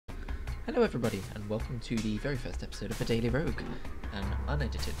Hello everybody, and welcome to the very first episode of A Daily Rogue, an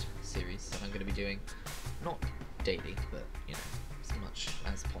unedited series that I'm going to be doing, not daily, but, you know, as much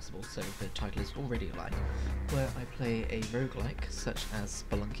as possible, so the title is already a lie, where I play a roguelike, such as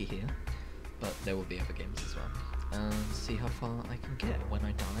Spelunky here, but there will be other games as well, and see how far I can get. When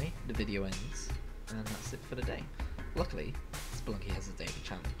I die, the video ends, and that's it for the day. Luckily, Spelunky has a daily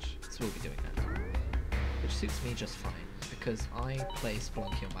challenge, so we'll be doing that, which suits me just fine, because I play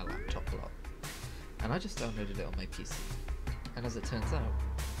Spelunky on my laptop a lot, and I just downloaded it on my PC, and as it turns out,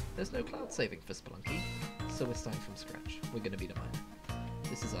 there's no cloud saving for Spelunky, so we're starting from scratch. We're going to be the miner.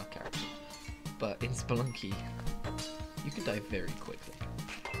 This is our character. But in Spelunky, you can die very quickly.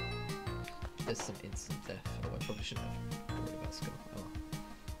 There's some instant death. Oh, I probably shouldn't have worried about skill. Oh.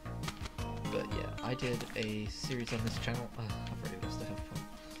 But yeah, I did a series on this channel. I've already lost a health point.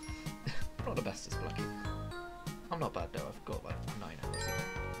 Not the best at Spelunky. I'm not bad though, I've got like 9 hours in it.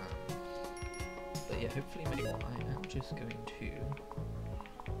 But yeah, hopefully many more. I am just going to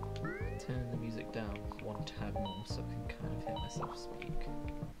turn the music down one tab more so I can kind of hear myself speak.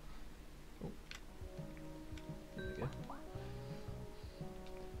 Oh. There we go.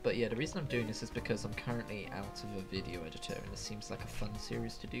 But yeah, the reason I'm doing this is because I'm currently out of a video editor and this seems like a fun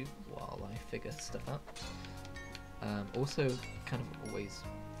series to do while I figure stuff out. Also, kind of always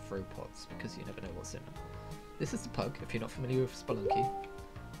throw pods because you never know what's in them. This is the pug. If you're not familiar with Spelunky,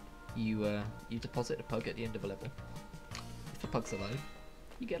 you deposit a pug at the end of a level. If the pug's alive,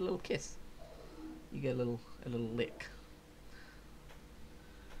 you get a little kiss. You get a little lick.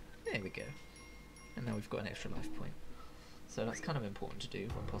 There we go. And now we've got an extra life point. So that's kind of important to do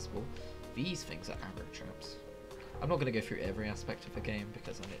when possible. These things are arrow traps. I'm not going to go through every aspect of the game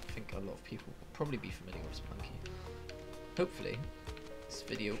because I think a lot of people will probably be familiar with Spelunky. Hopefully, this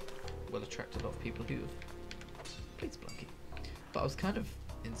video will attract a lot of people who have played Spelunky. But I was kind of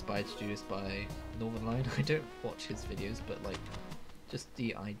inspired to do this by Northern Lion. I don't watch his videos, but like just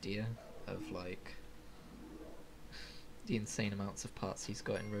the idea of like the insane amounts of parts he's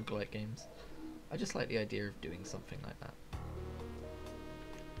got in roguelike games. I just like the idea of doing something like that.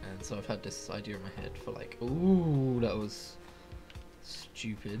 And so I've had this idea in my head for like, ooh, that was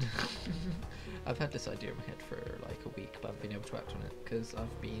stupid. I've had this idea in my head for like a week, but I've been able to act on it because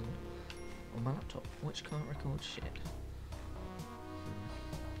I've been on my laptop, which can't record shit.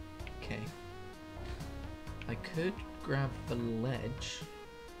 Okay. I could grab the ledge.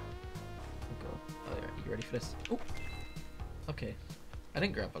 Oh god. Oh, yeah. You ready for this? Oh! Okay. I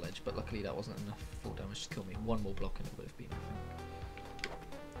didn't grab the ledge, but luckily that wasn't enough full damage to kill me. One more block and it would have been, I think.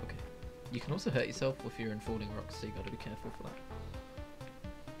 Okay. You can also hurt yourself if you're in falling rocks, so you gotta be careful for that.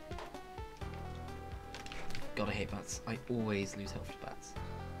 God, I hate bats. I always lose health to bats.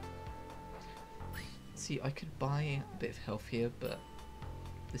 See, I could buy a bit of health here, but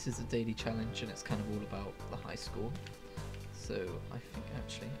this is a daily challenge and it's kind of all about the high score. So I think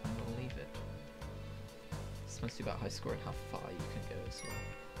actually I will leave it. It's mostly about high score and how far you can go as well.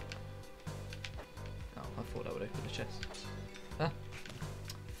 Oh, I thought I would open the chest. Ah!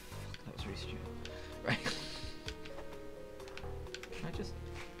 Fuck, that was really stupid. Right. Can I just...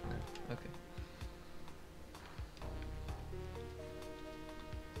 No. Okay.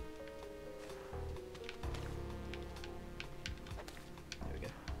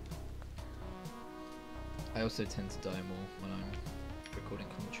 I also tend to die more when I'm recording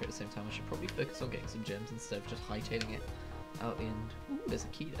commentary at the same time. I should probably focus on getting some gems instead of just hightailing it out the end. Ooh, there's a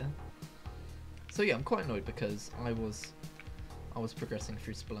key there. So yeah, I'm quite annoyed because I was progressing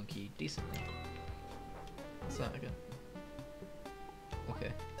through Spelunky decently. What's that again?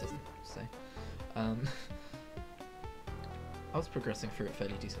 Okay, doesn't say. I was progressing through at a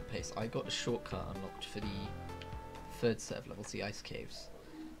fairly decent pace. I got a shortcut unlocked for the third set of levels, the ice caves.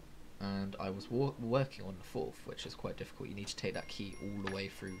 And I was working on the fourth, which is quite difficult. You need to take that key all the way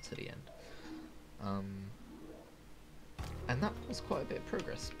through to the end. And that was quite a bit of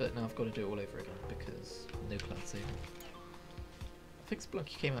progress, but now I've got to do it all over again because no cloud saving. I think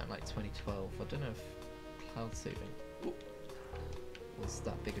Spelunky came out in like 2012. I don't know if cloud saving was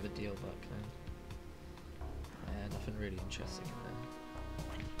that big of a deal back then. Nothing really interesting in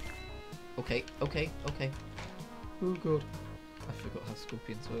there. Okay. Oh god. I forgot how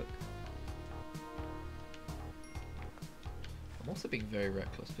scorpions work. I'm also being very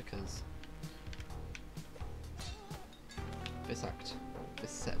reckless because this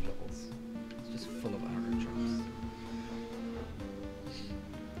set of levels is just full of arrow traps.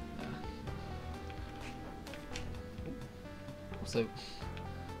 Also,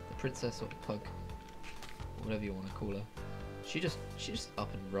 the princess or the pug, or whatever you want to call her, she just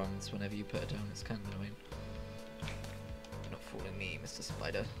up and runs whenever you put her down. It's kind of annoying. You're not fooling me, Mr.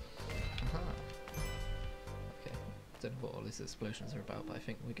 Spider. Aha. Okay, don't know what all these explosions are about, but I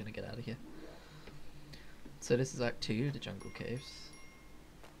think we're gonna get out of here. So this is Act 2, the jungle caves.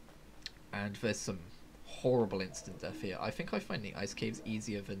 And there's some horrible instant death here. I think I find the ice caves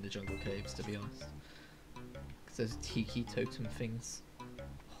easier than the jungle caves, to be honest. Because those tiki totem things, oh,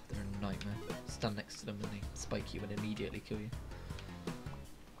 they're a nightmare. Stand next to them and they spike you and immediately kill you.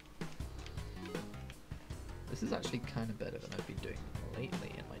 This is actually kind of better than I've been doing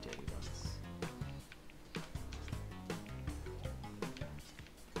lately in my daily runs.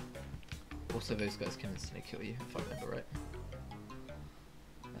 Also, those guys can instantly kill you, if I remember right.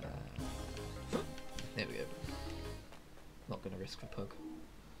 There we go. Not gonna risk the pug.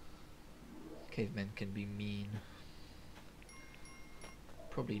 Cavemen can be mean.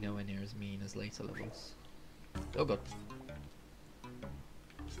 Probably nowhere near as mean as later levels. Oh god.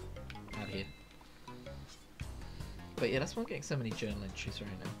 Out of here. But yeah, that's why I'm getting so many journal entries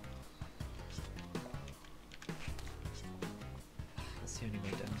right now. That's the only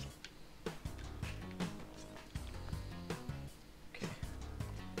way down. Okay.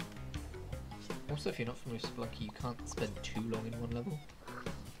 Also, if you're not familiar with Spelunky, you can't spend too long in one level.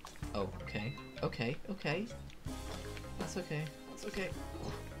 Oh, okay. Okay, okay. That's okay. That's okay.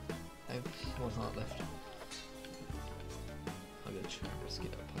 I have one heart left. I'm gonna try and risk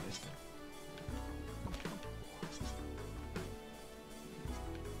it up high now.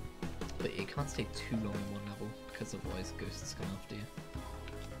 But you can't stay too long in one level, because otherwise ghosts come after you.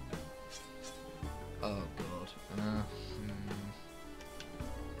 Oh god.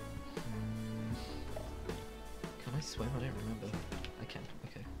 Can I swim? I don't remember. I can,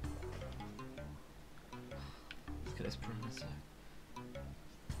 okay. Look at this piranha.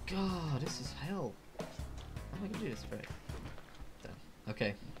 God, this is hell. How am I gonna do this? Right. Damn.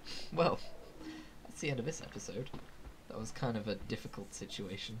 Okay. Well, that's the end of this episode. That was kind of a difficult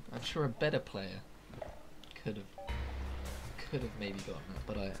situation. I'm sure a better player could have maybe gotten that,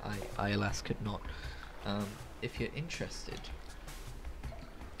 but I alas could not. If you're interested,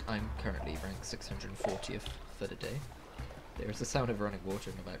 I'm currently ranked 640th for the day. There is the sound of running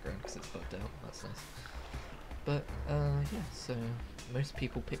water in the background because it's bugged out. That's nice. But yeah, so most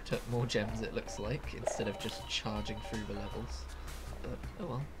people picked up more gems, it looks like, instead of just charging through the levels. But oh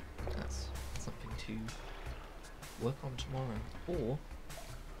well, that's something to work on tomorrow, or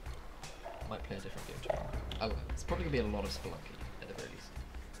might play a different game tomorrow. I don't know. It's probably going to be a lot of Spelunky at the very least.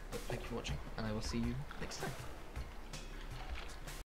 But thank you for watching, and I will see you next time.